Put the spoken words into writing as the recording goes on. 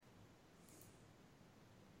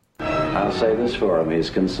I'll say this for him, he's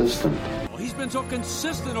consistent. Well, he's been so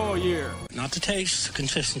consistent all year. Not the taste,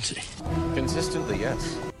 consistency. Consistently,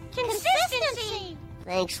 yes. Consistency!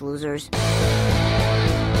 Thanks, losers.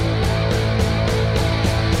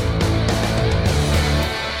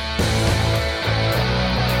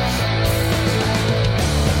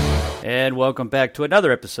 And welcome back to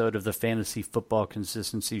another episode of the Fantasy Football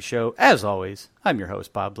Consistency Show. As always, I'm your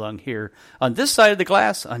host, Bob Lung, here on this side of the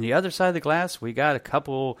glass. On the other side of the glass, we got a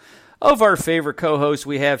couple of our favorite co-hosts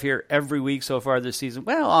we have here every week so far this season.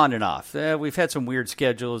 Well, on and off. We've had some weird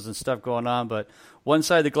schedules and stuff going on, but one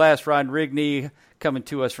side of the glass, Ron Rigney, coming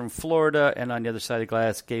to us from Florida, and on the other side of the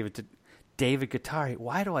glass, gave it to David Gautieri.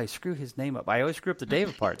 Why do I screw his name up? I always screw up the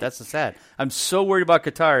David part. That's the sad. I'm so worried about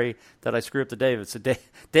Gautieri that I screw up the David. So,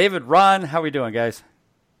 David, Ron, how we doing, guys?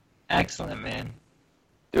 Excellent, man.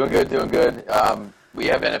 Doing good, doing good. We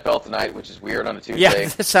have NFL tonight, which is weird on a Tuesday. Yeah,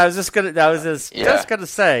 I was just gonna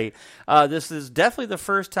say, this is definitely the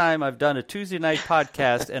first time I've done a Tuesday night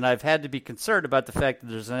podcast, and I've had to be concerned about the fact that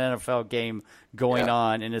there's an NFL game going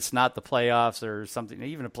on, and it's not the playoffs or something.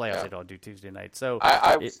 Even the playoffs, they don't do Tuesday night. So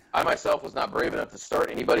I myself was not brave enough to start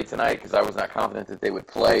anybody tonight because I was not confident that they would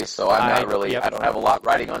play. So I'm not really. Yep. I don't have a lot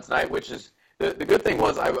riding on tonight, which is. The good thing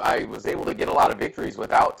was I was able to get a lot of victories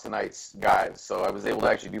without tonight's guys, so I was able to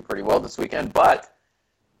actually do pretty well this weekend. But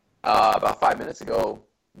about 5 minutes ago,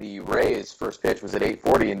 the Rays' first pitch was at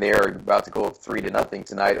 8:40, and they are about to go up 3-0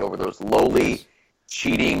 tonight over those lowly,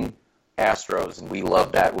 cheating Astros, and we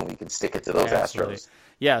love that when we can stick it to those Astros.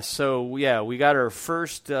 Yeah, so we got our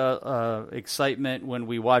first excitement when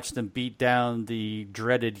we watched them beat down the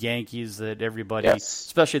dreaded Yankees that everybody,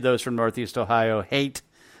 especially those from Northeast Ohio, hate.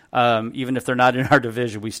 Even if they're not in our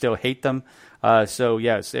division, we still hate them. So,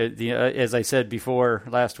 yes, as I said before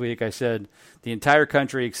last week, I said the entire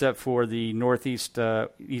country except for the northeast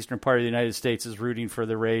eastern part of the United States is rooting for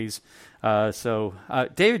the Rays.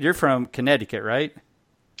 David, you're from Connecticut, right?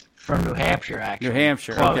 From New Hampshire, actually. New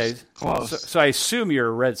Hampshire, close, okay. Close. So I assume you're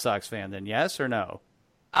a Red Sox fan then, yes or no?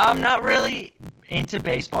 I'm not really into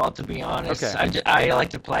baseball, to be honest. Okay. I like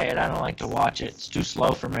to play it. I don't like to watch it. It's too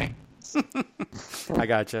slow for me. I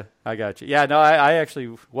gotcha. Yeah, no, I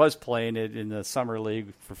actually was playing it in the summer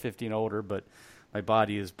league for 15 older, but my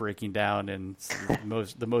body is breaking down, and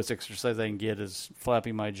the most exercise I can get is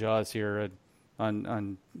flapping my jaws here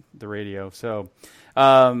on the radio. So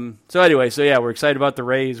anyway, we're excited about the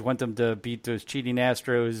Rays. Want them to beat those cheating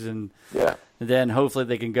Astros, and then hopefully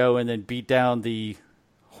they can go and then beat down the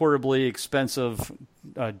horribly expensive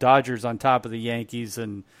Dodgers on top of the Yankees,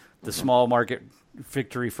 and the small market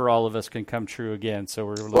victory for all of us can come true again.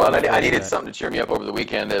 So I needed something to cheer me up over the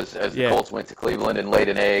weekend as the Colts went to Cleveland and laid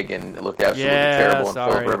an egg and looked absolutely terrible. And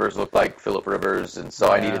Phillip Rivers looked like Phillip Rivers, and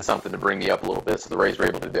so I needed something to bring me up a little bit. So the Rays were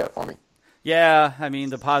able to do that for me. Yeah, I mean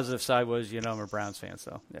the positive side was I'm a Browns fan,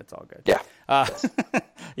 so that's all good.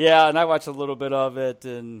 Yeah, and I watched a little bit of it,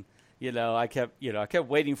 and I kept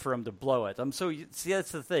waiting for him to blow it. That's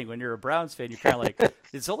the thing. When you're a Browns fan, you're kind of like,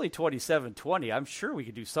 it's only 27-20. I'm sure we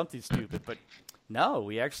could do something stupid, but no,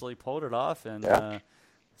 we actually pulled it off, and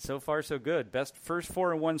so far so good. First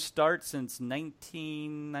 4-1 start since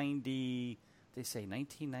 1990. They say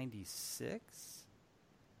 1996?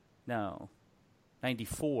 No,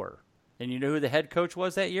 94. And you know who the head coach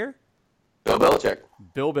was that year? Bill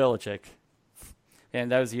Belichick.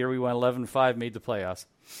 And that was the year we went 11-5, made the playoffs.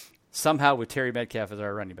 Somehow with Terry Metcalf as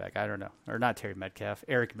our running back. I don't know. Or not Terry Metcalf,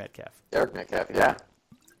 Eric Metcalf. Yeah.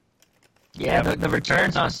 Yeah, the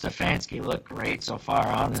returns on Stefanski look great so far,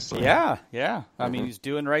 honestly. Yeah. I mean, he's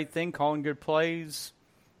doing the right thing, calling good plays,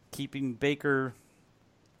 keeping Baker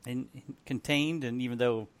contained, and even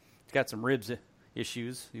though he's got some ribs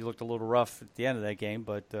issues, he looked a little rough at the end of that game,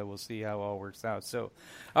 but we'll see how it all works out. So,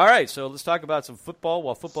 all right, so let's talk about some football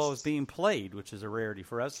while football is being played, which is a rarity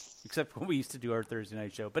for us, except when we used to do our Thursday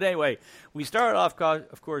night show. But anyway, we started off,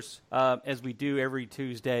 of course, as we do every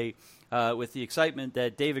Tuesday, with the excitement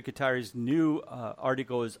that David Gautieri's new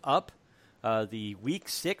article is up, the Week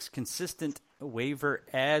 6 consistent waiver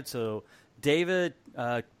ad. So, David,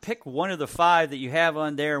 pick one of the 5 that you have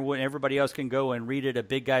on there, and everybody else can go and read it at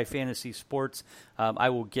Big Guy Fantasy Sports. I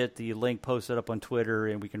will get the link posted up on Twitter,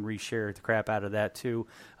 and we can reshare the crap out of that too.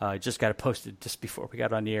 Just got it posted just before we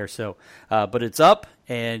got on the air. So, but it's up,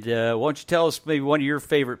 and why don't you tell us maybe one of your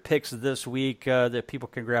favorite picks this week that people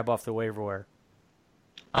can grab off the waiver wire?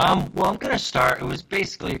 Well, I'm going to start. It was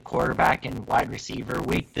basically a quarterback and wide receiver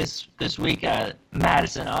week this week.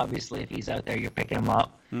 Madison, obviously, if he's out there, you're picking him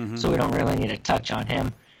up. Mm-hmm. So we don't really need to touch on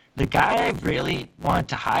him. The guy I really wanted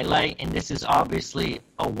to highlight, and this is obviously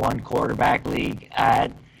a one quarterback league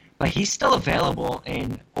ad, but he's still available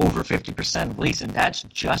in over 50% of leagues, and that's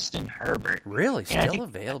Justin Herbert. Really? Still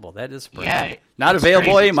available? That is surprising. Yeah. Not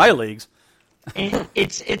available in my leagues. And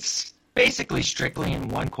it's basically strictly in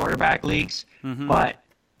one quarterback leagues, but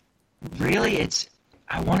really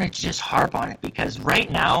I want to just harp on it because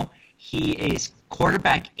right now he is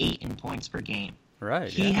quarterback 8 in points per game.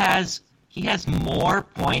 Right. He has more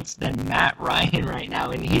points than Matt Ryan right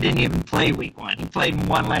now, and he didn't even play week 1. He played in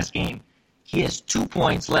one less game. He has 2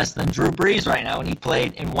 points less than Drew Brees right now, and he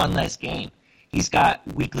played in one less game. He's got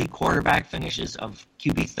weekly quarterback finishes of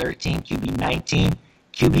QB 13, QB 19,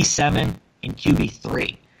 QB 7, and QB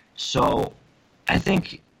 3. So I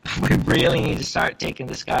think we really need to start taking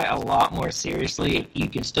this guy a lot more seriously. You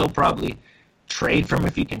can still probably trade from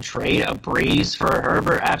if you can trade a Breeze for a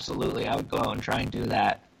Herbert. Absolutely, I would go out and try and do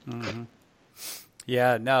that. Mm-hmm.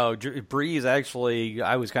 Yeah, no, Breeze actually,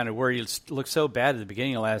 I was kind of worried. He looked so bad at the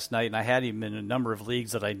beginning of last night, and I had him in a number of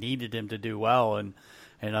leagues that I needed him to do well, and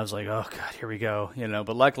I was like, oh, God, here we go.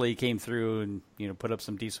 But luckily he came through and, put up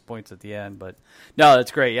some decent points at the end. But, no,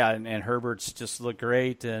 that's great, yeah, and Herbert's just looked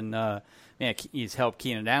great, and, he's helped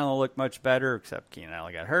Keenan Allen look much better, except Keenan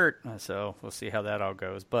Allen got hurt, so we'll see how that all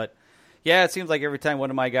goes. But, yeah, it seems like every time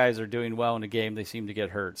one of my guys are doing well in a game, they seem to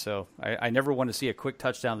get hurt. So I never want to see a quick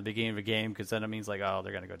touchdown at the beginning of a game because then it means like, oh,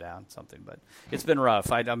 they're going to go down something. But it's been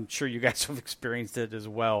rough. I'm sure you guys have experienced it as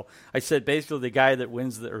well. I said basically the guy that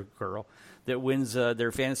wins or girl that wins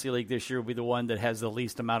their fantasy league this year will be the one that has the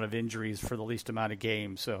least amount of injuries for the least amount of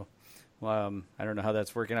games. So I don't know how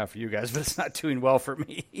that's working out for you guys, but it's not doing well for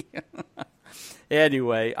me.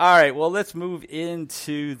 Anyway, all right, well, let's move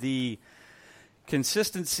into the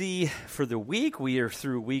consistency for the week. We are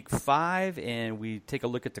through week 5, and we take a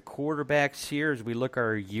look at the quarterbacks here as we look at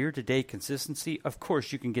our year-to-date consistency. Of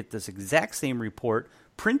course, you can get this exact same report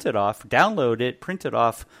printed off, download it, print it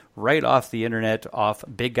off right off the internet off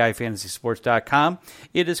BigGuyFantasySports.com.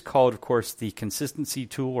 It is called, of course, the consistency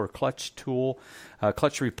tool or clutch tool,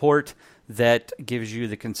 clutch report that gives you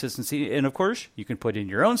the consistency. And, of course, you can put in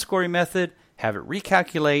your own scoring method, have it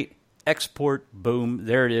recalculate, export, boom,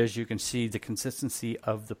 there it is. You can see the consistency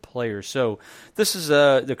of the players. So this is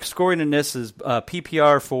the scoring in this is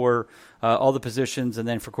PPR for all the positions, and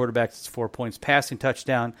then for quarterbacks it's 4 points passing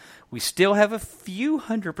touchdown. We still have a few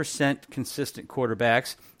 100% consistent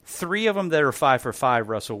quarterbacks. 3 of them that are 5 for 5,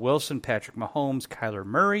 Russell Wilson, Patrick Mahomes, Kyler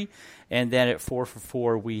Murray. And then at 4 for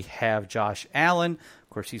 4, we have Josh Allen. Of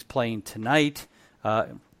course, he's playing tonight.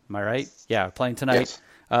 Am I right? Yeah, playing tonight. Yes.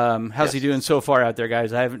 How's he doing so far out there,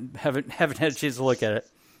 guys? I haven't had a chance to look at it.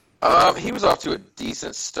 He was off to a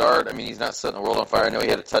decent start. I mean, he's not setting the world on fire. I know he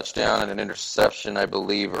had a touchdown and an interception, I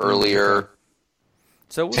believe, earlier.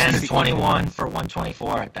 So 10-21 for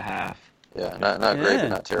 124 at the half. Yeah, not great, but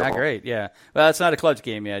not terrible. Not great, yeah. Well, it's not a clutch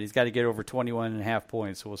game yet. He's got to get over 21.5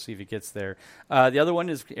 points, so we'll see if he gets there. The other one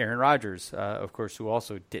is Aaron Rodgers, of course, who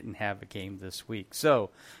also didn't have a game this week.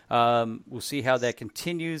 So we'll see how that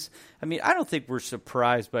continues. I mean, I don't think we're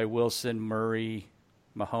surprised by Wilson, Murray,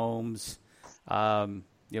 Mahomes.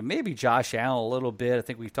 Maybe Josh Allen a little bit. I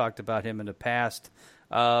think we've talked about him in the past.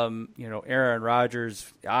 Aaron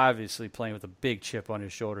Rodgers obviously playing with a big chip on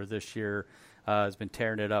his shoulder this year. Has been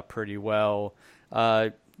tearing it up pretty well.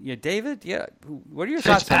 David, what are your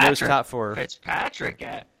thoughts on those top 4? Fitzpatrick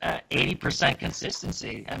at 80%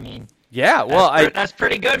 consistency. I mean, yeah, well, that's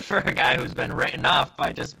pretty good for a guy who's been written off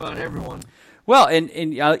by just about everyone. Well,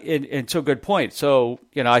 and so good point. So,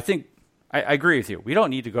 I think I agree with you. We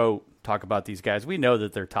don't need to go talk about these guys. We know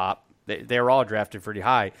that they're top. They're all drafted pretty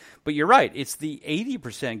high. But you're right. It's the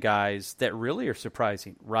 80% guys that really are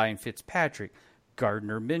surprising. Ryan Fitzpatrick,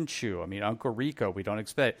 Gardner Minshew. I mean, Uncle Rico, we don't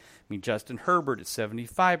expect. I mean, Justin Herbert at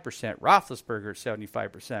 75%. Roethlisberger at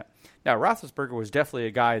 75%. Now, Roethlisberger was definitely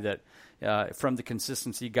a guy that, from the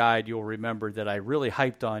consistency guide, you'll remember that I really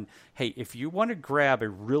hyped on, hey, if you want to grab a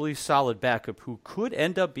really solid backup who could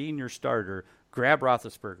end up being your starter, grab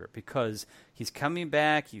Roethlisberger because he's coming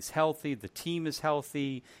back, he's healthy, the team is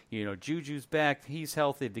healthy, Juju's back, he's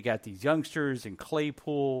healthy. They got these youngsters and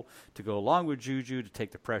Claypool to go along with Juju to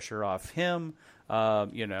take the pressure off him.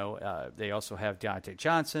 They also have Deontay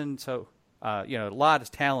Johnson, so a lot of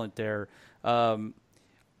talent there.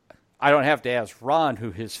 I don't have to ask Ron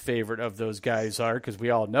who his favorite of those guys are because we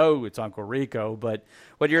all know it's Uncle Rico. But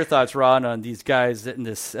what are your thoughts, Ron, on these guys in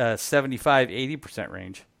this 75-80%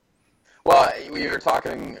 range? Well, we were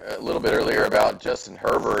talking a little bit earlier about Justin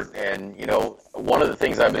Herbert, and, one of the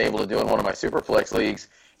things I've been able to do in one of my Superflex leagues,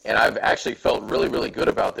 and I've actually felt really, really good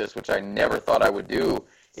about this, which I never thought I would do,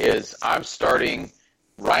 is I'm starting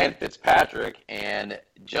Ryan Fitzpatrick and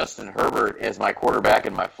Justin Herbert as my quarterback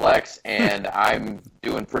in my flex, and I'm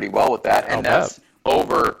doing pretty well with that. And that's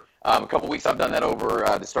over A couple weeks I've done that over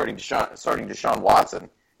starting Deshaun Watson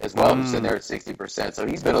as well, who's sitting there at 60%. So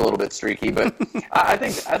he's been a little bit streaky, but I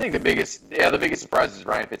think the biggest surprise is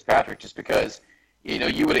Ryan Fitzpatrick, just because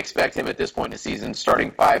you would expect him at this point in the season,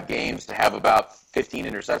 starting 5 games, to have about 15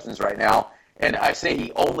 interceptions right now. And I say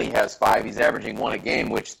he only has 5. He's averaging 1 a game,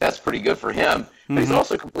 which that's pretty good for him. But he's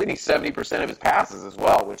also completing 70% of his passes as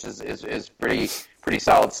well, which is pretty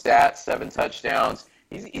solid stats. 7 touchdowns.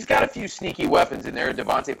 He's got a few sneaky weapons in there.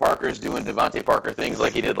 Devontae Parker's doing Devontae Parker things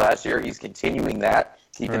like he did last year. He's continuing that,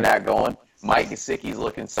 keeping that going. Mike Gesicki's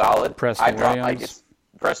looking solid. Preston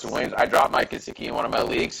Williams. I dropped Mike Gesicki in one of my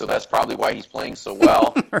leagues, so that's probably why he's playing so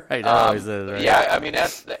well. Right. Right. Yeah, I mean I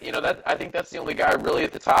think that's the only guy really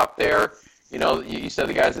at the top there. You said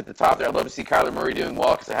the guys at the top there. I'd love to see Kyler Murray doing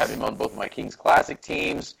well because I have him on both of my Kings Classic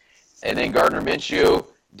teams. And then Gardner Minshew.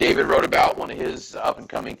 David wrote about one of his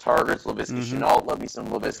up-and-coming targets, Laviska Shenault. Love me some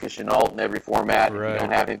Laviska Shenault in every format. Right. If you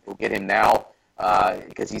don't have him, go get him now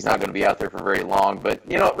because he's not going to be out there for very long. But,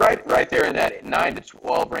 right there in that 9 to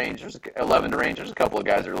 12 range, there's 11 range, there's a couple of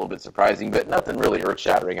guys that are a little bit surprising, but nothing really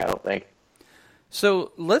earth-shattering, I don't think.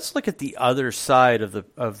 So let's look at the other side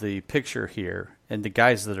of the picture here and the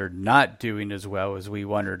guys that are not doing as well as we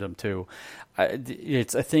wanted them to. I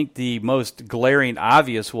think the most glaring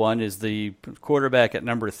obvious one is the quarterback at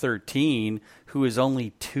number 13, who is only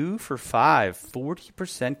 2 for 5,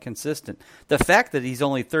 40% consistent. The fact that he's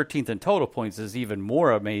only 13th in total points is even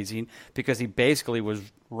more amazing because he basically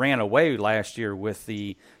ran away last year with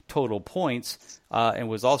the total points and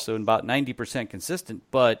was also about 90% consistent.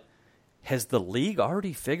 But has the league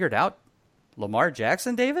already figured out Lamar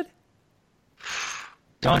Jackson, David?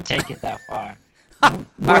 Don't take it that far.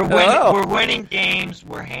 We're winning games.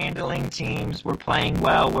 We're handling teams. We're playing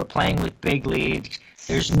well. We're playing with big leads.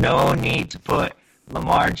 There's no need to put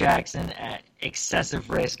Lamar Jackson at excessive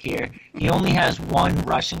risk here. He only has 1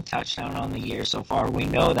 rushing touchdown on the year so far. We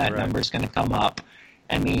know that number's going to come up.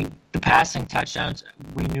 I mean, the passing touchdowns,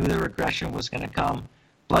 we knew the regression was going to come.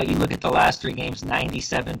 But you look at the last 3 games,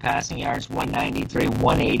 97 passing yards, 193,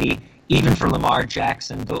 180. Even for Lamar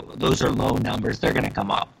Jackson, those are low numbers. They're going to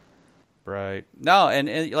come up. Right. No,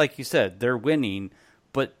 and like you said, they're winning,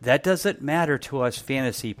 but that doesn't matter to us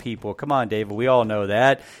fantasy people. Come on, David. We all know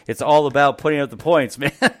that. It's all about putting up the points,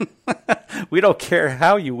 man. We don't care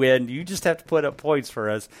how you win. You just have to put up points for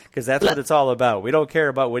us because that's what it's all about. We don't care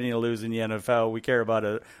about winning or losing the NFL. We care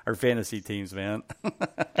about our fantasy teams, man.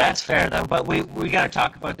 That's fair, though, but we got to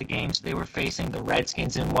talk about the games. They were facing the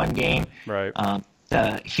Redskins in one game. Right.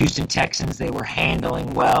 The Houston Texans, they were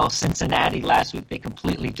handling well. Cincinnati last week, they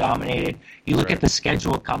completely dominated. You look at the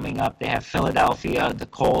schedule coming up. They have Philadelphia, the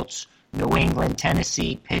Colts, New England,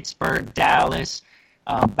 Tennessee, Pittsburgh, Dallas,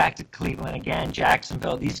 back to Cleveland again,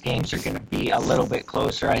 Jacksonville. These games are going to be a little bit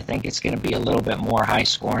closer. I think it's going to be a little bit more high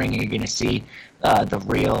scoring. You're going to see the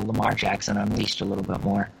real Lamar Jackson unleashed a little bit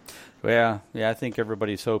more. Yeah, I think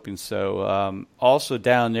everybody's hoping so. Also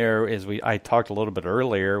down there, as I talked a little bit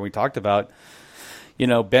earlier, we talked about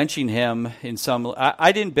benching him in some.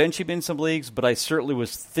 I didn't bench him in some leagues, but I certainly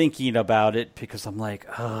was thinking about it because I'm like,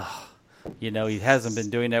 he hasn't been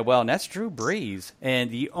doing that well, and that's Drew Brees. And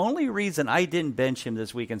the only reason I didn't bench him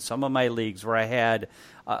this week in some of my leagues where I had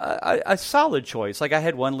a solid choice, like I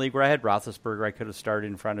had one league where I had Roethlisberger, I could have started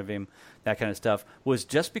in front of him, that kind of stuff, was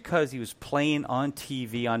just because he was playing on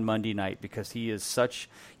TV on Monday night because he is such,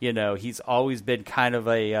 he's always been kind of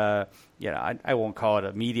a, I won't call it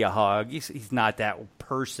a media hog. He's not that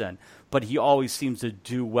person, but he always seems to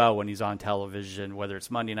do well when he's on television, whether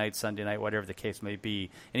it's Monday night, Sunday night, whatever the case may be.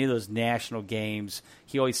 Any of those national games,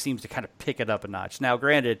 he always seems to kind of pick it up a notch. Now,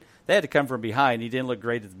 granted, they had to come from behind. He didn't look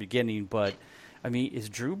great at the beginning, but I mean, is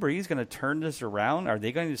Drew Brees going to turn this around? Are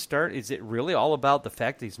they going to start? Is it really all about the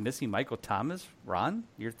fact that he's missing Michael Thomas? Ron,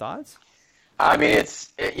 your thoughts? I mean,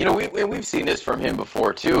 it's we've seen this from him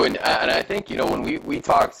before too, and I think when we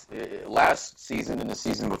talked last season and the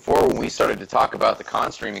season before when we started to talk about the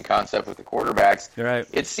con streaming concept with the quarterbacks, right.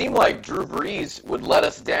 It seemed like Drew Brees would let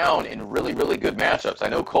us down in really really good matchups. I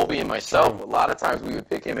know Colby and myself, a lot of times we would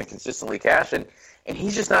pick him and consistently cash, and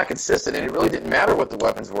he's just not consistent, and it really didn't matter what the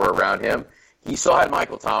weapons were around him. He still had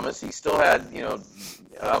Michael Thomas. He still had,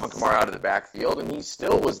 Alvin Kamara out of the backfield, and he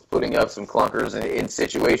still was putting up some clunkers in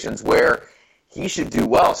situations where he should do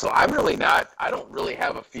well. So I don't really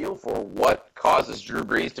have a feel for what causes Drew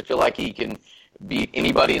Brees to feel like he can beat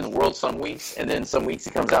anybody in the world some weeks, and then some weeks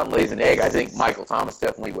he comes out and lays an egg. I think Michael Thomas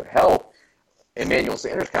definitely would help. Emmanuel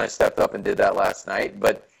Sanders kind of stepped up and did that last night,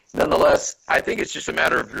 but nonetheless, I think it's just a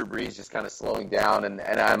matter of Drew Brees just kind of slowing down, and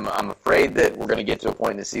I'm afraid that we're going to get to a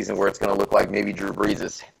point in the season where it's going to look like maybe Drew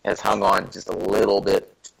Brees has hung on just a little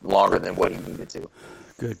bit longer than what he needed to.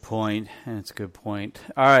 Good point. That's a good point.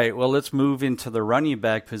 All right, well, let's move into the running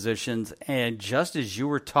back positions. And just as you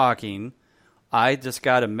were talking, I just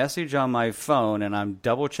got a message on my phone, and I'm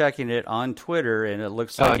double-checking it on Twitter, and it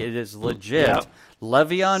looks like it is legit. Yep.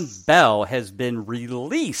 Le'Veon Bell has been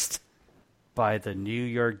released by the New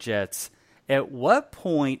York Jets. At what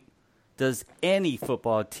point does any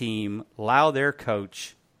football team allow their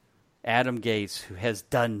coach, Adam Gase, who has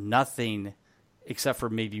done nothing except for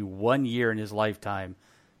maybe 1 year in his lifetime,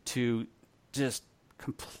 to just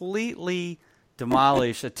completely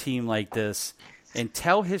demolish a team like this and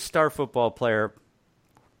tell his star football player,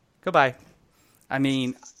 goodbye? I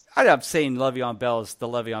mean, I'm saying Le'Veon Bell is the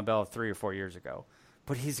Le'Veon Bell of 3 or 4 years ago,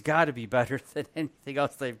 but he's got to be better than anything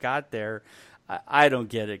else they've got there. I don't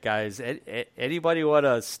get it, guys. Anybody want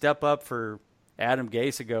to step up for Adam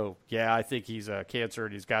Gase and go, yeah, I think he's a cancer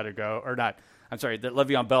and he's got to go, or not? I'm sorry, that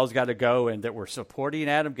Le'Veon Bell's got to go and that we're supporting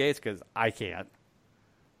Adam Gase, because I can't.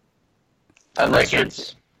 Unless you're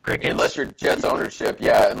Jets ownership,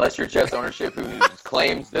 unless you're Jets ownership who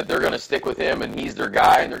claims that they're going to stick with him and he's their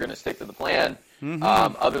guy and they're going to stick to the plan. Mm-hmm.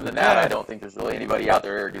 Other than that, I don't think there's really anybody out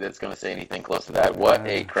there that's going to say anything close to that. What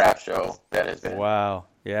a crap show that has been. Wow,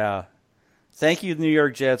 yeah. Thank you, New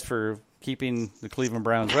York Jets, for keeping the Cleveland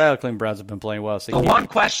Browns. Well, the Cleveland Browns have been playing well. So the one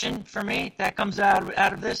question for me that comes out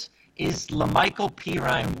of this is LaMichael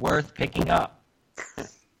Pirine worth picking up?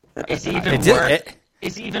 Is he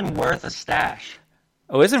even worth a stash?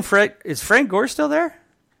 Oh, is Frank Gore still there?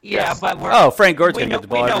 Yeah, but Frank Gore's going to get the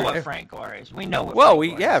ball. We know what Frank Gore is. We know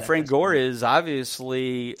what. Frank Gore is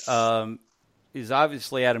obviously Adam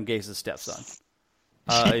Gase's stepson.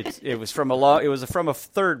 It was from a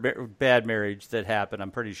third bad marriage that happened,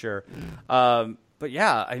 I'm pretty sure. But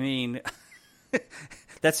yeah, I mean,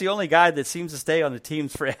 that's the only guy that seems to stay on the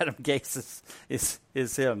teams for Adam Gase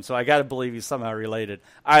is him. So I got to believe he's somehow related.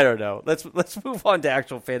 I don't know. Let's move on to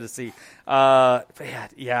actual fantasy. Wow.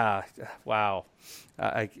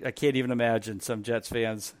 I can't even imagine some Jets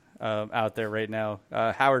fans out there right now.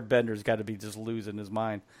 Howard Bender's got to be just losing his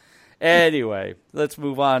mind. Anyway, let's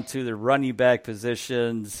move on to the running back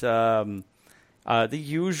positions. The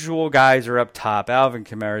usual guys are up top: Alvin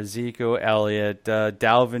Kamara, Ezekiel Elliott,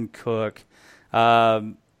 Dalvin Cook.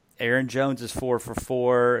 Aaron Jones is 4 for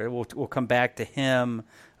 4. We'll come back to him.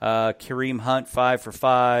 Kareem Hunt 5 for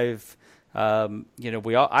 5. I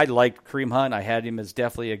liked Kareem Hunt. I had him as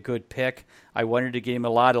definitely a good pick. I wanted to get him a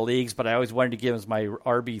lot of leagues, but I always wanted to give him as my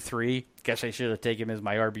RB3. Guess I should have taken him as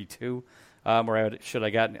my RB2. Or I should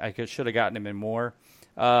have gotten him in more.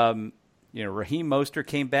 Raheem Mostert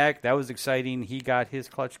came back. That was exciting. He got his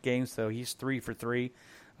clutch game, so he's 3 for 3.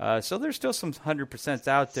 So there's still some 100%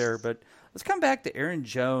 out there. But let's come back to Aaron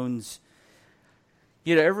Jones.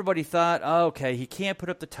 Everybody thought, okay, he can't put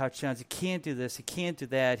up the touchdowns. He can't do this. He can't do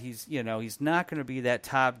that. He's not going to be that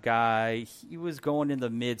top guy. He was going in the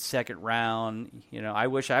mid-second round. I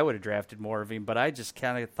wish I would have drafted more of him, but I just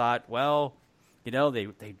kind of thought, well,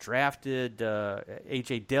 they drafted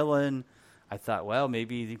A.J. Dillon. I thought, well,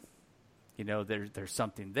 maybe, there's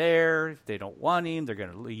something there. If they don't want him, they're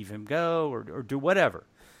going to leave him go or do whatever.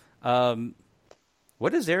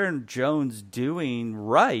 What is Aaron Jones doing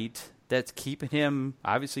right that's keeping him,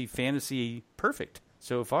 obviously, fantasy perfect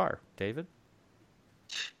so far, David?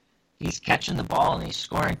 He's catching the ball and he's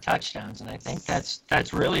scoring touchdowns, and I think that's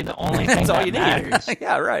really the only thing that matters.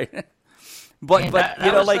 Yeah, right. But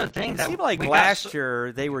it seemed like last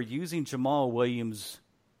year they were using Jamal Williams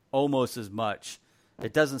almost as much.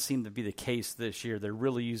 It doesn't seem to be the case this year. They're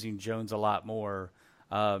really using Jones a lot more.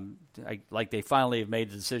 They finally have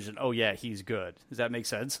made the decision, oh, yeah, he's good. Does that make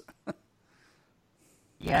sense?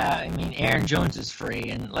 Yeah, I mean, Aaron Jones is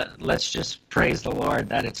free, and let's just praise the Lord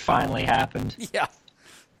that it's finally happened. Yeah.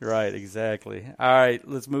 Right, exactly. All right,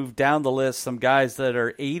 let's move down the list. Some guys that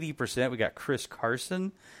are 80%. We got Chris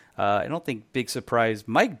Carson. I don't think big surprise.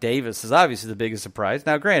 Mike Davis is obviously the biggest surprise.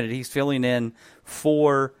 Now, granted, he's filling in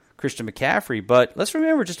for Christian McCaffrey, but let's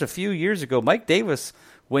remember just a few years ago, Mike Davis,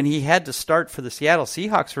 when he had to start for the Seattle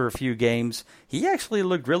Seahawks for a few games, he actually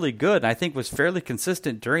looked really good, and I think was fairly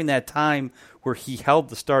consistent during that time where he held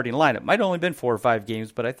the starting line. It might have only been 4 or 5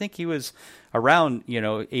 games, but I think he was around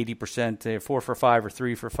 80%, 4 for 5 or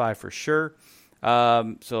 3 for 5 for sure.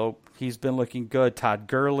 So he's been looking good. Todd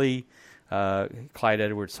Gurley. Clyde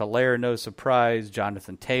Edwards-Helaire, no surprise.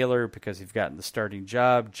 Jonathan Taylor, because he's gotten the starting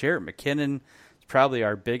job. Jarrett McKinnon is probably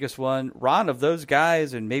our biggest one. Ron, of those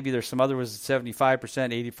guys, and maybe there's some other ones at 75%,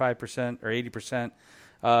 85%, or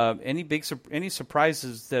 80%. Any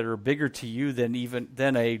surprises that are bigger to you than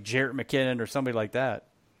a Jarrett McKinnon or somebody like that?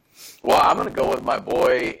 Well, I'm going to go with my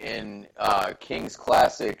boy in Kings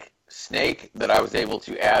Classic snake that I was able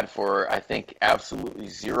to add for, I think, absolutely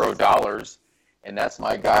 $0, and that's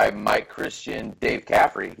my guy, Mike Christian, Dave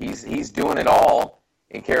Caffrey. He's doing it all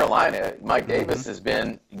in Carolina. Mike Davis has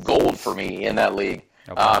been gold for me in that league.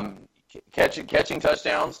 Okay. Catching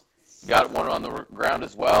touchdowns, got one on the ground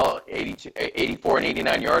as well, 84 and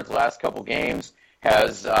 89 yards last couple games,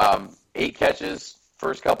 has 8 catches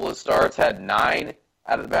first couple of starts, had 9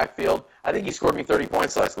 out of the backfield. I think he scored me 30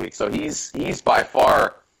 points last week, so he's by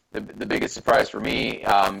far the biggest surprise for me.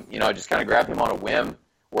 I just kind of grabbed him on a whim.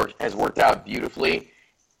 Has worked out beautifully,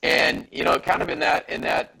 and kind of in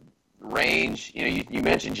that range. You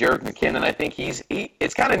mentioned Jerick McKinnon. I think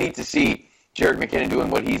it's kind of neat to see Jerick McKinnon doing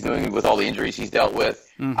what he's doing with all the injuries he's dealt with.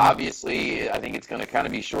 Mm-hmm. Obviously, I think it's going to kind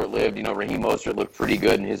of be short-lived. Raheem Mostert looked pretty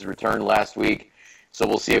good in his return last week, so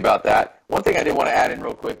we'll see about that. One thing I did want to add in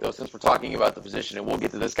real quick, though, since we're talking about the position, and we'll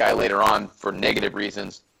get to this guy later on for negative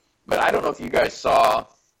reasons, but I don't know if you guys saw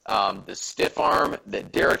the stiff arm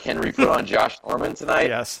that Derrick Henry put on Josh Norman tonight.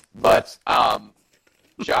 Yes. But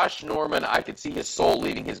Josh Norman, I could see his soul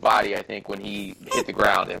leaving his body, I think, when he hit the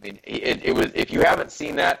ground. I mean, it was. If you haven't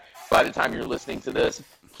seen that, by the time you're listening to this,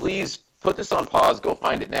 please put this on pause. Go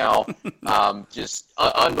find it now. Just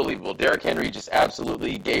unbelievable. Derrick Henry just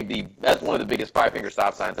absolutely that's one of the biggest five-finger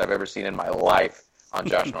stop signs I've ever seen in my life on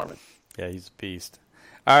Josh Norman. Yeah, he's a beast.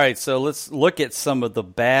 All right, so let's look at some of the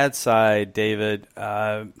bad side, David.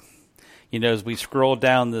 As we scroll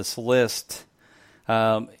down this list,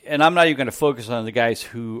 and I'm not even going to focus on the guys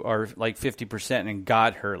who are like 50% and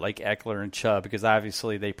got hurt, like Eckler and Chubb, because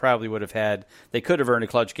obviously they probably they could have earned a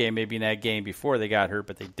clutch game maybe in that game before they got hurt,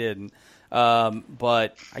 but they didn't.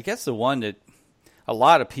 But I guess the one that a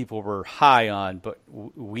lot of people were high on, but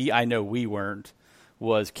I know we weren't,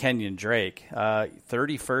 was Kenyon Drake.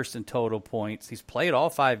 31st in total points. He's played all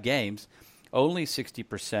 5 games, only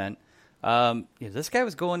 60%. This guy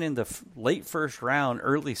was going in the late first round,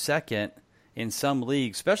 early second in some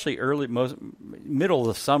leagues, especially middle of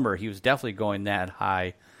the summer. He was definitely going that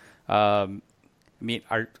high. Are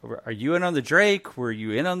you in on the Drake? Were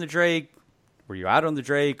you in on the Drake? Were you out on the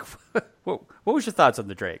Drake? What was your thoughts on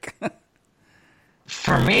the Drake?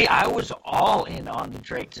 For me, I was all in on the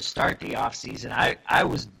Drake to start the offseason. I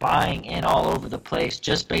was buying in all over the place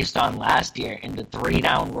just based on last year and the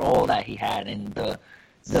 3-down roll that he had and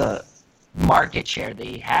the market share that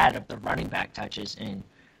he had of the running back touches. And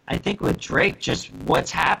I think with Drake, just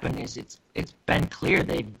what's happened is it's been clear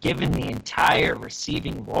they've given the entire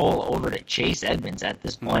receiving role over to Chase Edmonds at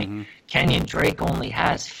this point. Mm-hmm. Kenyon Drake only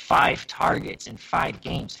has 5 targets in 5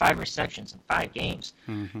 games, 5 receptions in 5 games.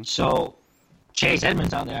 Mm-hmm. So Chase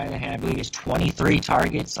Edmonds, on the other hand, I believe is 23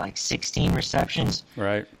 targets, like 16 receptions.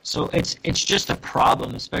 Right. So it's just a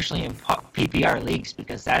problem, especially in PPR leagues,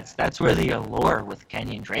 because that's where the allure with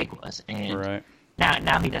Kenyon Drake was. And right.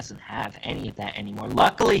 Now he doesn't have any of that anymore.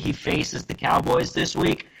 Luckily, he faces the Cowboys this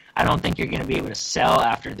week. I don't think you're going to be able to sell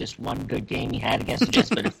after this one good game he had against the Jets,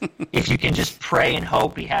 but if you can just pray and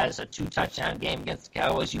hope he has a 2-touchdown game against the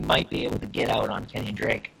Cowboys, you might be able to get out on Kenyon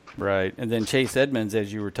Drake. Right, and then Chase Edmonds,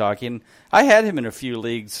 as you were talking, I had him in a few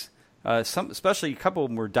leagues, especially a couple of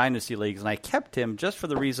them were dynasty leagues, and I kept him just for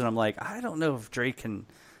the reason I'm like, I don't know if Drake can,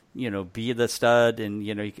 be the stud, and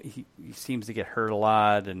he seems to get hurt a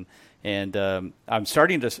lot, and I'm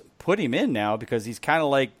starting to put him in now because he's kind of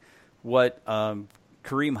like what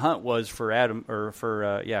Kareem Hunt was for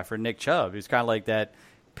for Nick Chubb. He's kind of like that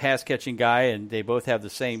pass catching guy, and they both have the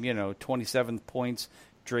same 27 points.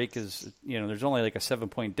 Drake is, there's only like a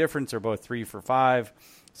 7-point difference. They're both 3 for 5.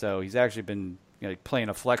 So he's actually been playing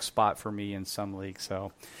a flex spot for me in some leagues.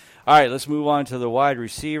 So, all right, let's move on to the wide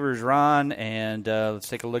receivers, Ron, and let's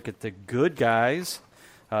take a look at the good guys.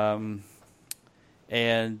 And,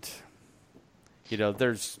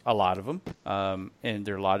 there's a lot of them, and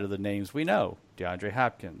there are a lot of the names we know. DeAndre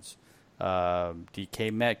Hopkins,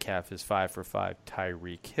 DK Metcalf is 5 for 5.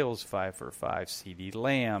 Tyreek Hill's 5 for 5. CeeDee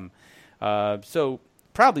Lamb. So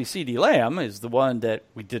probably CeeDee Lamb is the one that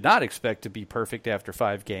we did not expect to be perfect after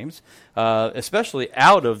 5 games, especially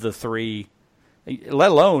out of the 3,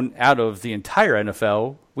 let alone out of the entire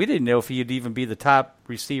NFL. We didn't know if he'd even be the top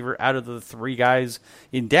receiver out of the 3 guys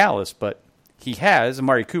in Dallas, but he has.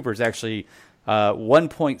 Amari Cooper is actually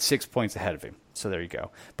 1.6 points ahead of him. So there you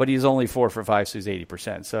go. But he's only 4 for 5, so he's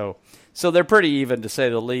 80%. So they're pretty even, to say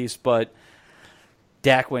the least, but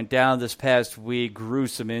Dak went down this past week,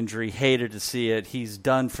 gruesome injury, hated to see it. He's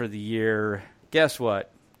done for the year. Guess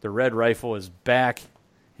what? The Red Rifle is back.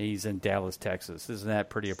 He's in Dallas, Texas. Isn't that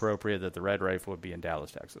pretty appropriate that the Red Rifle would be in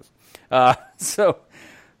Dallas, Texas? So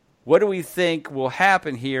what do we think will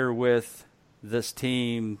happen here with this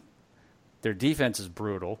team? Their defense is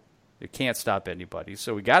brutal. It can't stop anybody.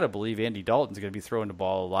 So we got to believe Andy Dalton's going to be throwing the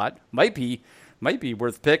ball a lot. Might be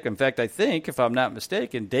worth pick. In fact, I think, if I'm not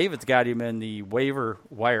mistaken, David's got him in the waiver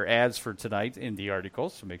wire ads for tonight in the article.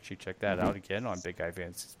 So make sure you check that out again on Big Guy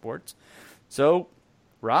Fantasy Sports. So,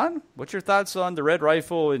 Ron, what's your thoughts on the Red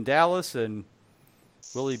Rifle in Dallas, and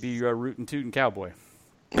will he be your rootin' tootin' cowboy?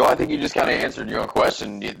 No, I think you just kind of answered your own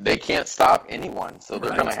question. They can't stop anyone, so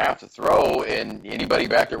they're going to have to throw, and anybody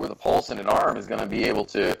back there with a pulse and an arm is going to be able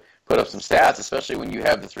to put up some stats, especially when you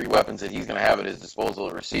have the three weapons that he's going to have at his disposal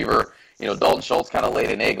at receiver. Dalton Schultz kind of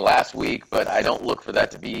laid an egg last week, but I don't look for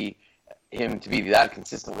that to be him to be that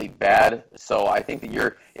consistently bad. So I think that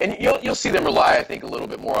you'll see them rely, I think, a little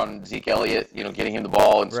bit more on Zeke Elliott, getting him the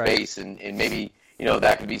ball in space, and maybe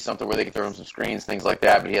that could be something where they could throw him some screens, things like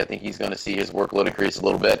that. But I think he's going to see his workload increase a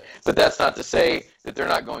little bit. But that's not to say that they're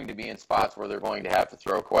not going to be in spots where they're going to have to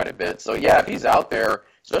throw quite a bit. So, yeah, if he's out there,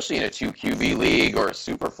 especially in a 2QB league or a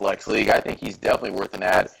super flex league, I think he's definitely worth an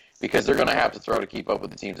ad because they're going to have to throw to keep up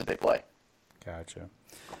with the teams that they play. Gotcha.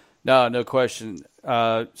 No question.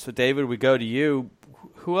 So, David, we go to you.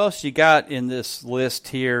 Who else you got in this list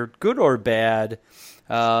here, good or bad,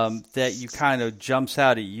 that you kind of jumps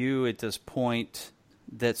out at you at this point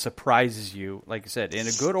that surprises you, like I said, in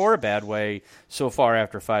a good or a bad way so far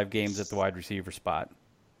after 5 games at the wide receiver spot?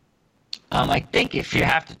 I think if you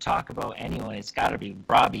have to talk about anyone, it's got to be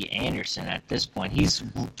Robbie Anderson at this point. He's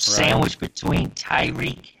sandwiched between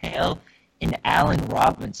Tyreek Hill and Allen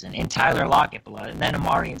Robinson and Tyler Lockett below, and then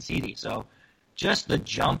Amari and CD. So just the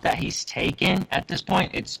jump that he's taken at this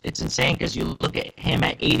point, it's insane because you look at him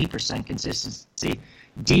at 80% consistency.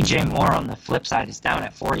 DJ Moore on the flip side is down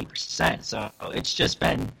at 40%. So it's just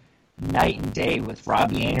been night and day with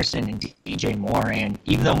Robbie Anderson and DJ Moore. And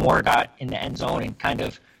even though Moore got in the end zone and kind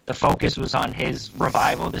of the focus was on his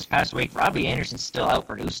revival this past week, Robbie Anderson still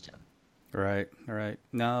outproduced him. Right.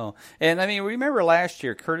 No. And, remember last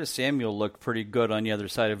year, Curtis Samuel looked pretty good on the other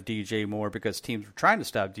side of DJ Moore because teams were trying to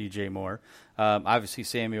stop DJ Moore. Obviously,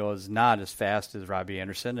 Samuel is not as fast as Robbie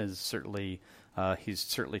Anderson, and he's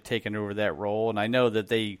certainly taken over that role. And I know that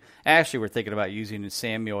they actually were thinking about using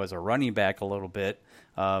Samuel as a running back a little bit,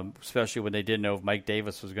 especially when they didn't know if Mike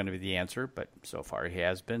Davis was going to be the answer, but so far he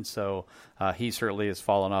has been. So he certainly has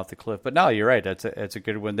fallen off the cliff. But no, you're right. That's a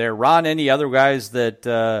good one there. Ron, any other guys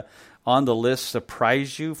that on the list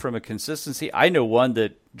surprise you from a consistency? I know one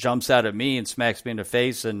that jumps out at me and smacks me in the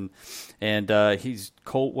face, and he's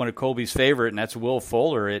one of Colby's favorite, and that's Will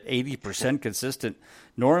Fuller at 80% consistent.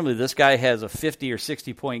 Normally this guy has a 50 or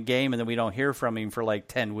 60-point game, and then we don't hear from him for like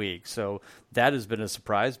 10 weeks. So that has been a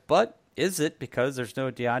surprise. But is it because there's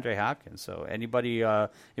no DeAndre Hopkins? So anybody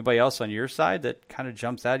else on your side that kind of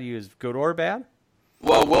jumps out at you as good or bad?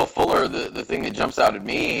 Well, Will Fuller, the thing that jumps out at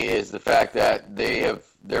me is the fact that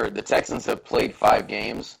the Texans have played 5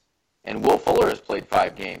 games, and Will Fuller has played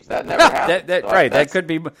 5 games. That never happened. That could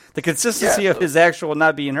be the consistency of his actual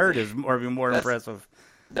not being hurt is more impressive.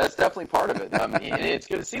 That's definitely part of it. And it's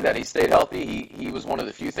good to see that he stayed healthy. He was one of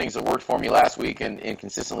the few things that worked for me last week and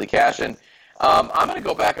consistently cashing. I'm going to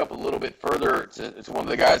go back up a little bit further to one of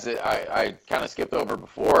the guys that I kind of skipped over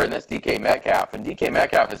before, and that's DK Metcalf. And DK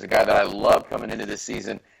Metcalf is a guy that I loved coming into this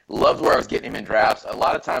season. Loved where I was getting him in drafts. A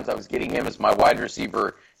lot of times I was getting him as my wide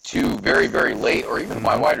receiver 2 very, very late, or even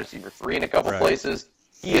my wide receiver 3 in a couple places.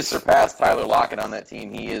 He has surpassed Tyler Lockett on that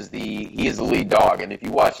team. He is the lead dog. And if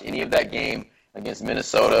you watch any of that game against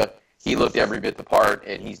Minnesota, he looked every bit the part,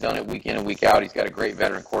 and he's done it week in and week out. He's got a great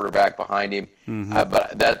veteran quarterback behind him.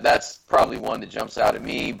 But that's probably one that jumps out at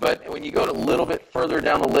me. But when you go a little bit further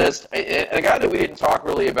down the list, a guy that we didn't talk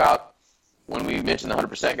really about when we mentioned the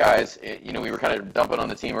 100% guys, we were kind of dumping on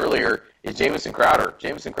the team earlier, is Jamison Crowder.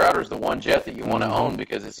 Jamison Crowder is the one jet that you want to own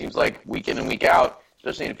because it seems like week in and week out,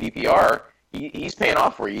 especially in a PPR, he's paying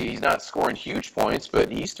off for you. He's not scoring huge points,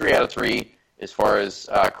 but he's 3 out of 3 as far as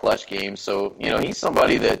clutch games. So, he's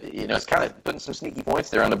somebody that, is kind of putting some sneaky points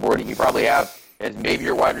there on the board that you probably have as maybe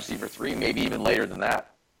your wide receiver 3, maybe even later than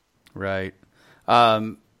that. Right.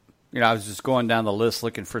 I was just going down the list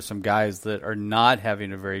looking for some guys that are not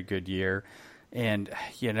having a very good year. And,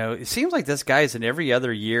 it seems like this guy's in every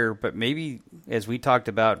other year, but maybe as we talked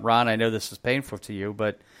about, Ron, I know this is painful to you,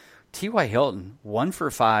 but T.Y. Hilton, 1 for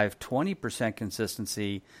 5, 20%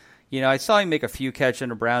 consistency. I saw him make a few catch in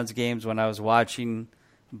the Browns games when I was watching,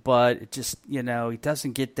 but it just, he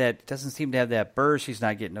doesn't get that, doesn't seem to have that burst. He's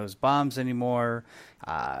not getting those bombs anymore.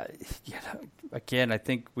 Again, I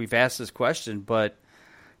think we've asked this question, but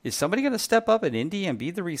is somebody going to step up at Indy and be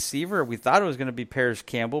the receiver? We thought it was going to be Paris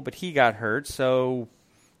Campbell, but he got hurt. So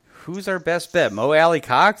who's our best bet? Mo Alley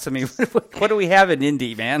Cox? I mean, what do we have in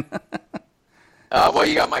Indy, man? Well,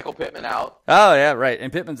 you got Michael Pittman out. Oh, yeah, right.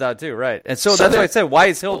 And Pittman's out too, right. And so that's why I said, why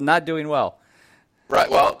is Hilton not doing well? Right.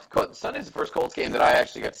 Well, Sunday's the first Colts game that I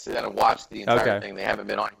actually got to sit down and watch the entire thing. They haven't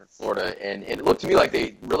been on here in Florida. And it looked to me like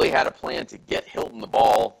they really had a plan to get Hilton the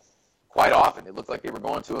ball quite often. It looked like they were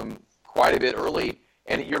going to him quite a bit early.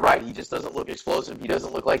 And you're right, he just doesn't look explosive. He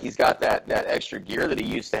doesn't look like he's got that extra gear that he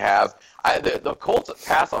used to have. The Colts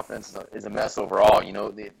pass offense is a mess overall. You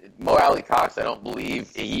know, Mo Alley Cox, I don't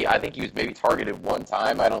believe I think he was maybe targeted one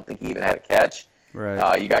time. I don't think he even had a catch.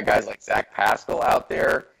 Right. You got guys like Zach Pascal out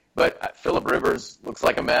there, but Phillip Rivers looks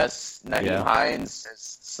like a mess. Naheem Hines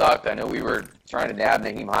has sucked. I know we were trying to nab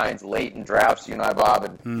Naheem Hines late in drafts, you and I,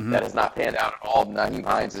 Bob, and that has not panned out at all. Naheem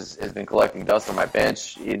Hines has been collecting dust on my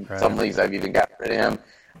bench. In some leagues, I've even got rid of him.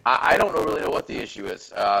 I don't really know what the issue is.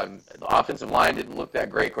 The offensive line didn't look that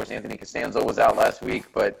great. Of course, Anthony Costanzo was out last week,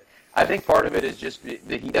 but I think part of it is just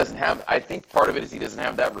that he doesn't have. I think part of it is he doesn't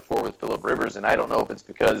have that rapport with Phillip Rivers, and I don't know if it's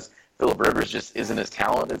because Phillip Rivers just isn't as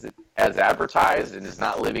talented as advertised and is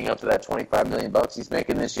not living up to that $25 million he's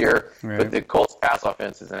making this year. Right. But the Colts pass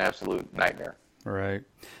offense is an absolute nightmare. Right.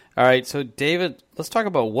 All right. So, David, let's talk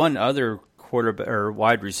about one other quarterback or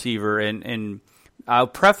wide receiver, and I'll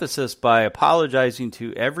preface this by apologizing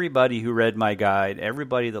to everybody who read my guide,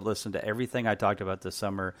 everybody that listened to everything I talked about this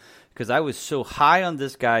summer, because I was so high on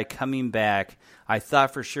this guy coming back. I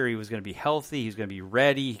thought for sure he was going to be healthy. He's going to be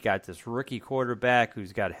ready. He got this rookie quarterback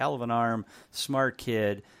who's got a hell of an arm, smart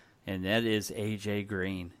kid, and that is A.J.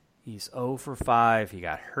 Green. He's 0 for 5. He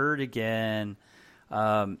got hurt again.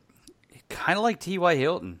 Kind of like T.Y.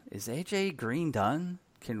 Hilton. Is A.J. Green done?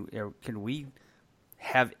 Can we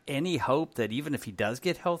have any hope that even if he does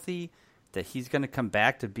get healthy, that he's going to come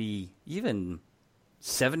back to be even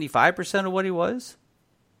 75% of what he was?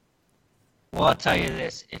 Well, I'll tell you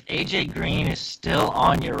this. If A.J. Green is still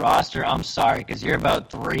on your roster, I'm sorry, because you're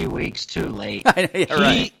about 3 weeks too late.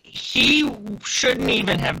 Right. He shouldn't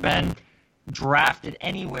even have been drafted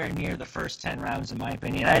anywhere near the first 10 rounds, in my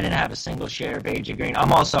opinion. I didn't have a single share of A.J. Green.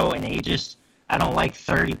 I'm also an ageist. I don't like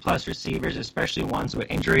 30-plus receivers, especially ones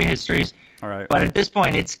with injury histories. All right. But at this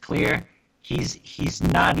point, it's clear he's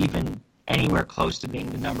not even anywhere close to being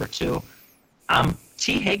the number 2.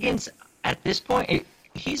 T. Higgins, at this point,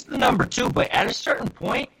 he's the number 2, but at a certain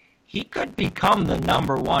point, he could become the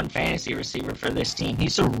number 1 fantasy receiver for this team.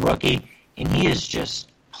 He's a rookie, and he is just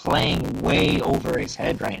playing way over his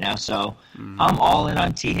head right now. So I'm all in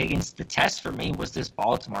on T. Higgins. The test for me was this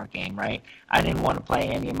Baltimore game, right? I didn't want to play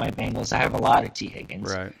any of my Bengals. I have a lot of T.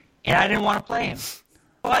 Higgins. Right. And I didn't want to play him.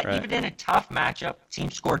 But Right. even in a tough matchup, team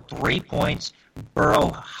scored 3 points. Burrow,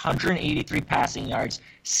 183 passing yards,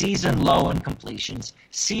 season low in completions,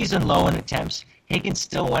 season low in attempts. Higgins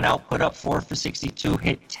still went out, put up 4 for 62,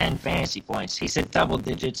 hit 10 fantasy points. He's hit double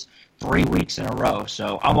digits 3 weeks in a row.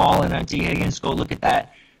 So I'm all in on T. Higgins. Go look at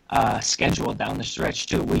that schedule down the stretch,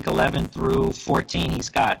 too. Week 11 through 14, he's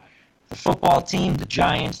got the football team, the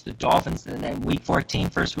Giants, the Dolphins, and then week 14,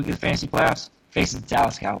 first week of the fantasy playoffs, faces the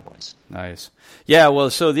Dallas Cowboys. Nice. Yeah, well,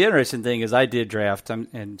 so the interesting thing is I did draft him,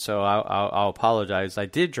 and so I'll apologize. I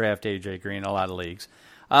did draft A.J. Green in a lot of leagues.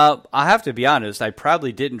 I have to be honest, I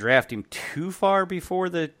probably didn't draft him too far before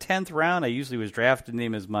the 10th round. I usually was drafting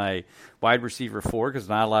him as my wide receiver 4 because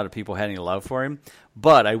not a lot of people had any love for him.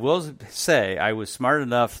 But I will say I was smart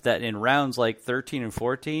enough that in rounds like 13 and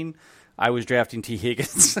 14, I was drafting T.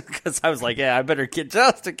 Higgins because I was like, yeah, I better get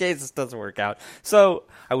just in case this doesn't work out. So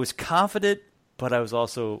I was confident, but I was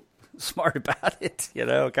also smart about it, kind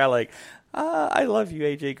of like, I love you,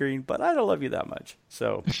 A.J. Green, but I don't love you that much.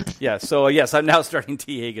 So, yes, I'm now starting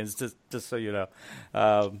T. Higgins, just so you know.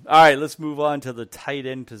 All right, let's move on to the tight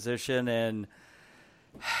end position. And,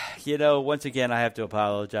 once again, I have to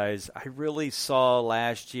apologize. I really saw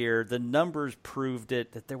last year, the numbers proved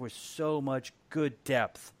it, that there was so much good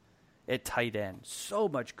depth at tight end. So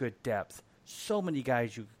much good depth. So many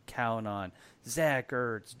guys you could count on. Zach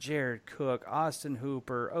Ertz, Jared Cook, Austin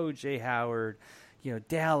Hooper, O.J. Howard,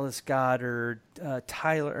 Dallas Goedert,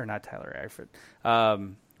 Tyler Eifert.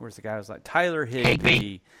 Where's the guy who was like Tyler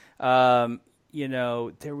Higbee?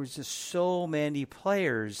 There was just so many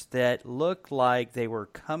players that looked like they were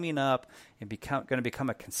coming up and going to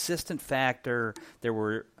become a consistent factor. There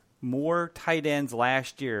were more tight ends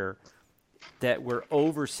last year that were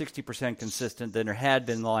over 60% consistent than there had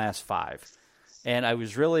been in the last 5. And I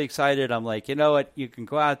was really excited. I'm like, you know what? You can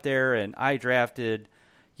go out there, and I drafted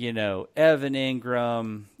Evan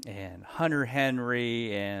Ingram and Hunter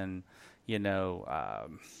Henry and, who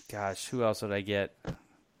else did I get?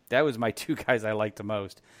 That was my 2 guys I liked the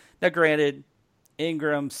most. Now, granted,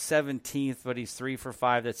 Ingram 17th, but he's 3 for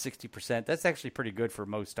 5. That's 60%. That's actually pretty good for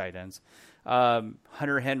most tight ends.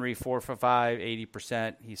 Hunter Henry 4 for 5,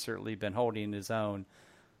 80%. He's certainly been holding his own.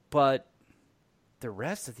 But the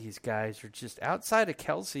rest of these guys are just outside of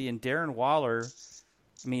Kelsey and Darren Waller.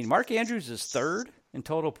 I mean, Mark Andrews is third in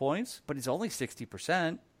total points, but he's only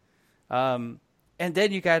 60%. And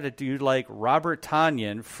then you got a dude like Robert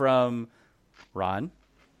Tonyan from Ron.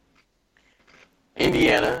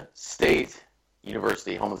 Indiana State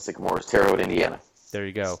University, home of the Sycamores, Terre Haute, Indiana. There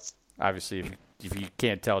you go. Obviously, if you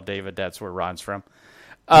can't tell David, that's where Ron's from.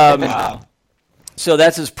 So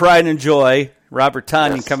that's his pride and joy. Robert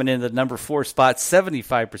Tonyan coming in the number 4 spot,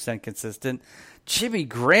 75% consistent. Jimmy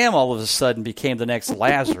Graham all of a sudden became the next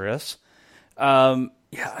Lazarus.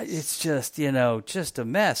 It's just, just a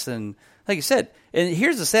mess. And like you said, and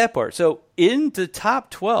here's the sad part. So in the top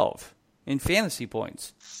 12 in fantasy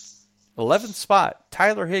points, 11th spot,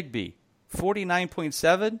 Tyler Higbee,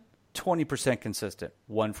 49.7, 20% consistent,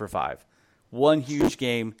 1 for 5. One huge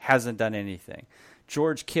game, hasn't done anything.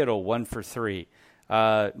 George Kittle, 1 for 3.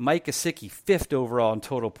 Mike Gesicki, 5th overall in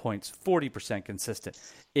total points, 40% consistent.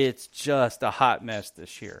 It's just a hot mess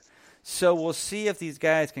this year. So we'll see if these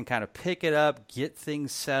guys can kind of pick it up, get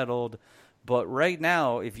things settled. But right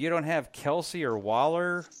now, if you don't have Kelsey or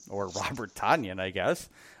Waller or Robert Tonyan, I guess,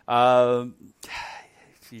 or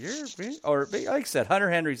like I said, Hunter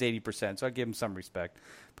Henry's 80%, so I'll give him some respect.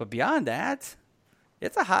 But beyond that,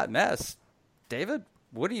 it's a hot mess. David,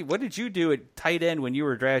 what did you do at tight end when you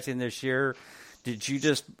were drafting this year?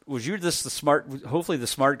 Was you just hopefully the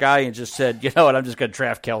smart guy and just said, you know what, I'm just going to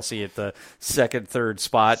draft Kelsey at the second, third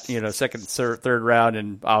spot, third round,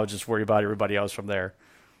 and I'll just worry about everybody else from there?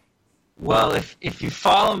 Well, if you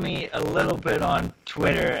follow me a little bit on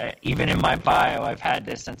Twitter, even in my bio, I've had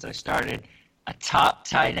this since I started. A top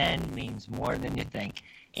tight end means more than you think.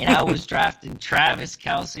 And I was drafting Travis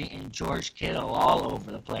Kelsey and George Kittle all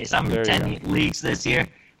over the place. I'm in 10 leagues this year.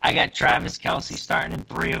 I got Travis Kelsey starting in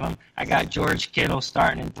 3 of them. I got George Kittle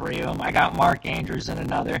starting in 3 of them. I got Mark Andrews in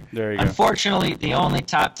another. Unfortunately, the only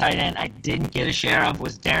top tight end I didn't get a share of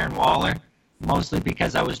was Darren Waller, mostly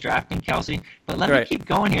because I was drafting Kelsey. But let me keep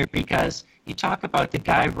going here because you talk about the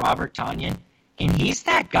guy Robert Tonyan, and he's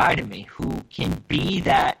that guy to me who can be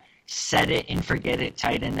that set it and forget it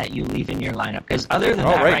tight end that you leave in your lineup. Because other than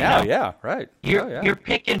that, right now, you're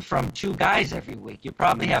picking from 2 guys every week. You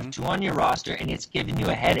probably have 2 on your roster, and it's giving you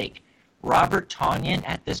a headache. Robert Tonyan,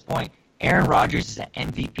 at this point, Aaron Rodgers is an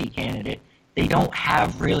MVP candidate. They don't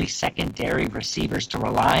have really secondary receivers to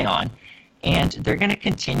rely on, and they're going to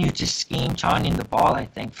continue to scheme Tonyan the ball, I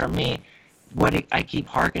think. For me, what I keep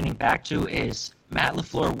hearkening back to is Matt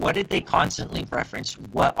LaFleur. What did they constantly reference?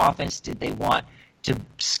 What offense did they want to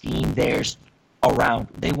scheme theirs around?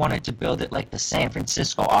 They wanted to build it like the San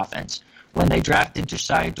Francisco offense. When they drafted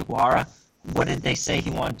Josiah Deguara, what did they say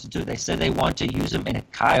he wanted to do? They said they want to use him in a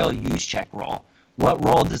Kyle Juszczyk role. What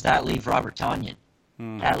role does that leave Robert Tonyan?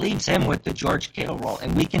 That leaves him with the George Kittle role.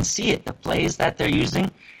 And we can see it. The plays that they're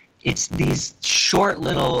using, it's these short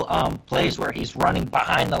little plays where he's running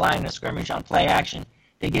behind the line of scrimmage on play action.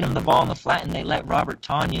 They get him the ball in the flat, and they let Robert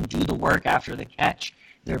Tonyan do the work after the catch.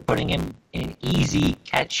 They're putting him in easy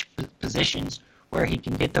catch positions where he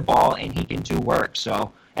can get the ball and he can do work.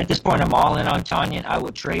 So at this point, I'm all in on Tonyan. I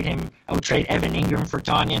would trade him. I would trade Evan Ingram for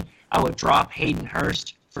Tonyan. I would drop Hayden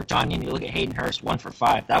Hurst for Tonyan. You look at Hayden Hurst, 1 for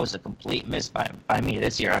 5. That was a complete miss by me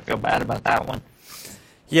this year. I feel bad about that one.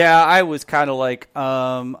 Yeah, I was kind of like,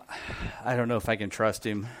 I don't know if I can trust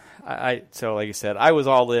him. So like I said, I was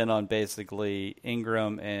all in on basically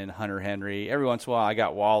Ingram and Hunter Henry. Every once in a while, I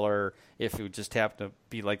got Waller. If it would just happen to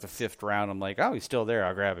be like the 5th round, I'm like, oh, he's still there.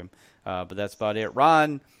 I'll grab him. But that's about it.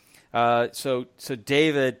 Ron, so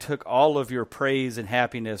David took all of your praise and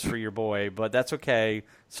happiness for your boy, but that's okay.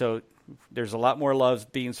 So there's a lot more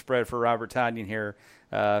love being spread for Robert Tonyan here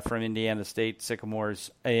from Indiana State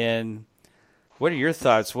Sycamores. And what are your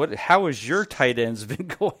thoughts? How has your tight ends been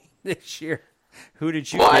going this year? Who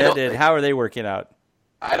did you get, and how are they working out?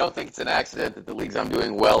 I don't think it's an accident that the leagues I'm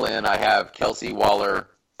doing well in, I have Kelsey, Waller,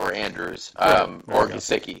 or Andrews, or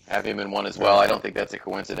Gesicki. Have him in one as well. I don't think that's a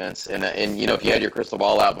coincidence. And if you had your crystal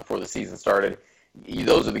ball out before the season started,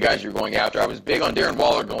 those are the guys you're going after. I was big on Darren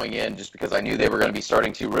Waller going in just because I knew they were going to be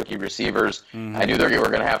starting 2 rookie receivers. I knew they were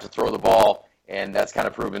going to have to throw the ball, and that's kind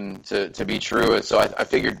of proven to be true. So I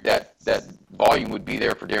figured that volume would be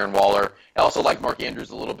there for Darren Waller. I also like Mark Andrews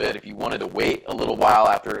a little bit. If you wanted to wait a little while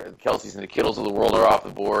after Kelsey's and the Kittles of the world are off the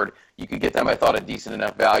board, you could get them, I thought, at decent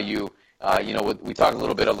enough value. We talked a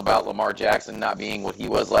little bit about Lamar Jackson not being what he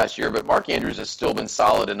was last year, but Mark Andrews has still been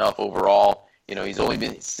solid enough overall. He's only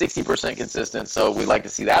been 60% consistent, so we'd like to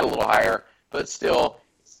see that a little higher. but still,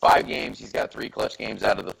 5 games. He's got 3 clutch games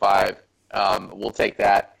out of the 5. We'll take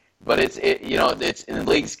that. But it's in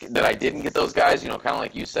leagues that I didn't get those guys. Kind of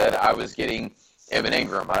like you said, I was getting Evan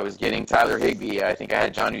Ingram. I was getting Tyler Higbee. I think I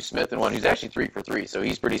had Jonnu Smith in one who's actually 3 for 3, so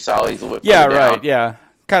he's pretty solid. He's a little bit further down. Right. Yeah,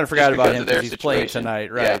 kind of forgot about him because he's playing situation.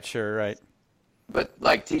 tonight. Right. Yeah. Sure. Right. But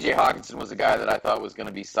like T.J. Hawkinson was a guy that I thought was going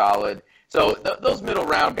to be solid. So those middle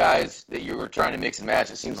round guys that you were trying to mix and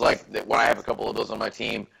match, it seems like that when I have a couple of those on my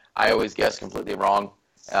team, I always guess completely wrong,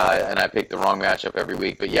 and I pick the wrong matchup every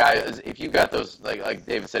week. But yeah, if you got those, like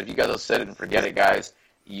David said, if you got those set it and forget it guys,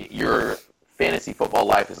 your fantasy football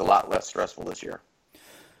life is a lot less stressful this year.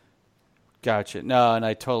 Gotcha. No, and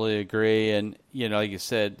I totally agree. And like you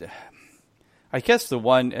said, I guess the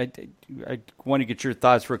one I want to get your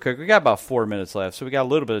thoughts real quick. We got about 4 minutes left, so we got a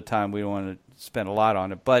little bit of time. We don't want to spend a lot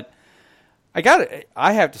on it, but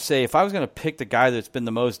I have to say, if I was going to pick the guy that's been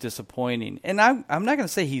the most disappointing, and I'm not going to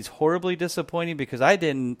say he's horribly disappointing because I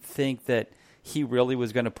didn't think that he really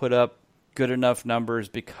was going to put up good enough numbers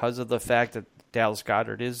because of the fact that Dallas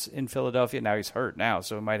Goedert is in Philadelphia. Now he's hurt now,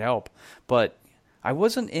 so it might help. But I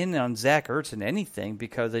wasn't in on Zach Ertz in anything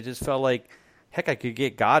because I just felt like, heck, I could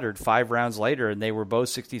get Goddard 5 rounds later, and they were both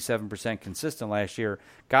 67% consistent last year.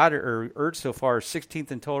 Ertz so far is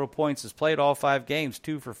 16th in total points, has played all 5 games,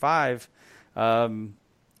 2 for 5.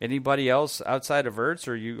 Anybody else outside of Ertz,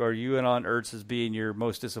 or are you in on Ertz as being your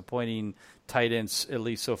most disappointing tight ends, at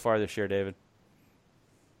least so far this year, David?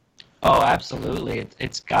 Oh, absolutely.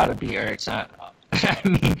 It's got to be Ertz. I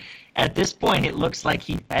mean, at this point, it looks like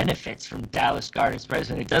he benefits from Dallas Goedert's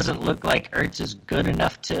presence. It doesn't look like Ertz is good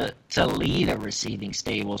enough to lead a receiving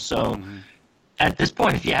stable. So at this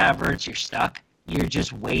point, if you have Ertz, you're stuck. You're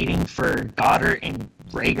just waiting for Goedert and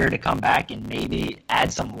Rager to come back and maybe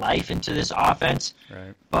add some life into this offense.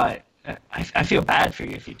 Right. But I feel bad for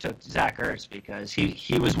you if you took Zach Ertz because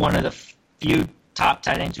he was one of the few top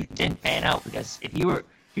tight ends who didn't pan out. Because if you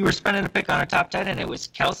were spending a pick on a top tight end, it was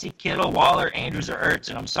Kelsey, Kittle, Waller, Andrews, or Ertz.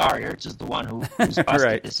 And I'm sorry, Ertz is the one who's busted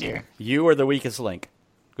right. this year. You are the weakest link.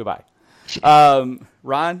 Goodbye.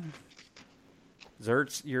 Ron? Is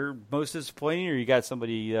Ertz your most disappointing, or you got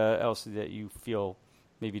somebody else that you feel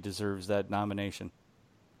maybe deserves that nomination?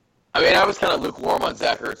 I mean, I was kind of lukewarm on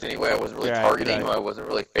Zach Ertz anyway. I wasn't really targeting him. I wasn't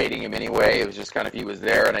really fading him anyway. It was just kind of he was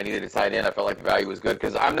there, and I needed a tight end. I felt like the value was good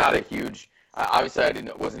because I'm not a huge obviously,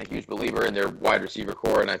 I wasn't a huge believer in their wide receiver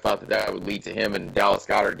core, and I thought that would lead to him and Dallas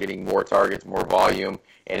Goedert getting more targets, more volume,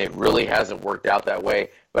 and it really hasn't worked out that way.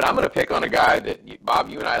 But I'm going to pick on a guy that, Bob,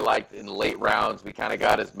 you and I liked in the late rounds. We kind of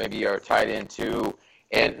got as maybe our tight end too.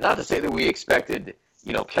 And not to say that we expected,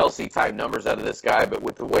 Kelsey-type numbers out of this guy, but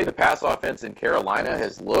with the way the pass offense in Carolina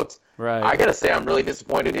has looked, right. I got to say I'm really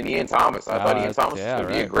disappointed in Ian Thomas. I thought Ian Thomas was going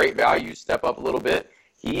to be a great value, step up a little bit.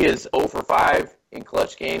 He is 0 for 5 in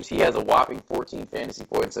clutch games. He has a whopping 14 fantasy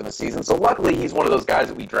points in the season. So luckily he's one of those guys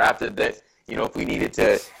that we drafted that, if we needed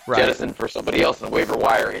to jettison for somebody else in the waiver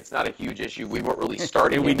wire, it's not a huge issue. We weren't really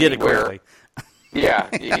starting and we did anywhere. It quickly. Yeah,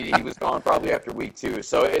 he was gone probably after week 2.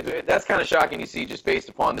 So that's kind of shocking to see just based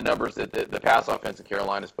upon the numbers that the pass offense in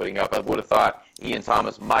Carolina is putting up. I would have thought Ian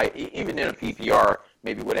Thomas might, even in a PPR,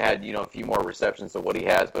 maybe would have had, a few more receptions than what he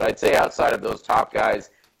has. But I'd say outside of those top guys,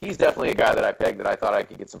 he's definitely a guy that I pegged that I thought I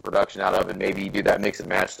could get some production out of and maybe do that mix and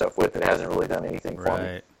match stuff with. It hasn't really done anything for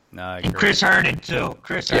me. No, I and Chris Herndon, too.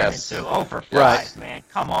 Herndon, too. 0 for 5, man.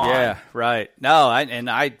 Come on. Yeah, right. No,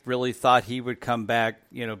 I really thought he would come back,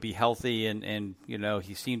 be healthy, and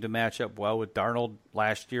he seemed to match up well with Darnold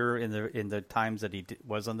last year in the times that he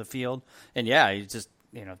was on the field. And, yeah, he's just,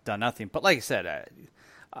 done nothing. But like I said,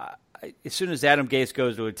 as soon as Adam Gase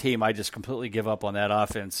goes to a team, I just completely give up on that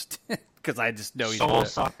offense because I just know he's going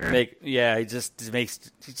to make. Yeah, he just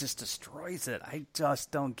destroys it. I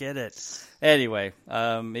just don't get it. Anyway,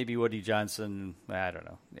 maybe Woody Johnson. I don't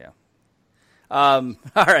know. Yeah. All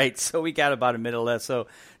right, so we got about a minute left. So,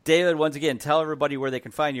 David, once again, tell everybody where they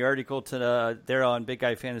can find your article there on Big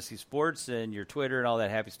Guy Fantasy Sports and your Twitter and all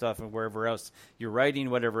that happy stuff and wherever else you're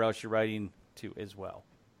writing, whatever else you're writing to as well.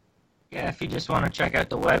 Yeah, if you just want to check out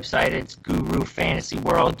the website, it's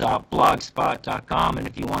gurufantasyworld.blogspot.com. And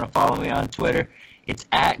if you want to follow me on Twitter, it's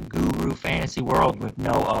 @gurufantasyworld with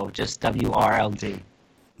no O, just WRLD.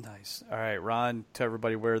 Nice. All right, Ron, tell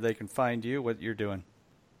everybody where they can find you, what you're doing.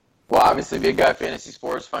 Well, obviously, Big Guy Fantasy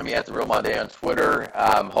Sports. Find me at The Real Monday on Twitter.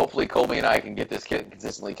 Hopefully, Colby and I can get this kid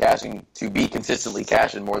consistently cashing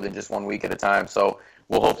more than just 1 week at a time. So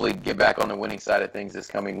we'll hopefully get back on the winning side of things this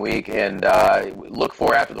coming week. And look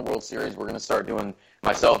for after the World Series, we're going to start doing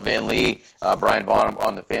myself, Van Lee, Brian Vaughn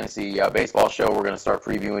on the Fantasy Baseball Show. We're going to start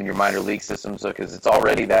previewing your minor league systems because it's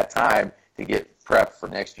already that time to get prep for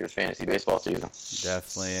next year's fantasy baseball season.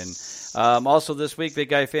 Definitely. And also this week, Big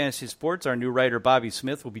Guy Fantasy Sports, our new writer Bobby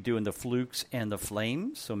Smith will be doing the Flukes and the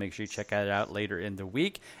Flames, so make sure you check that out later in the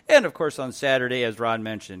week. And, of course, on Saturday, as Ron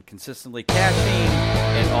mentioned, consistently cashing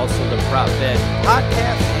and also the Prop Bet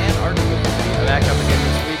podcast and article. Back up again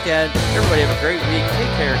this weekend. Everybody have a great week.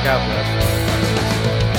 Take care. God bless.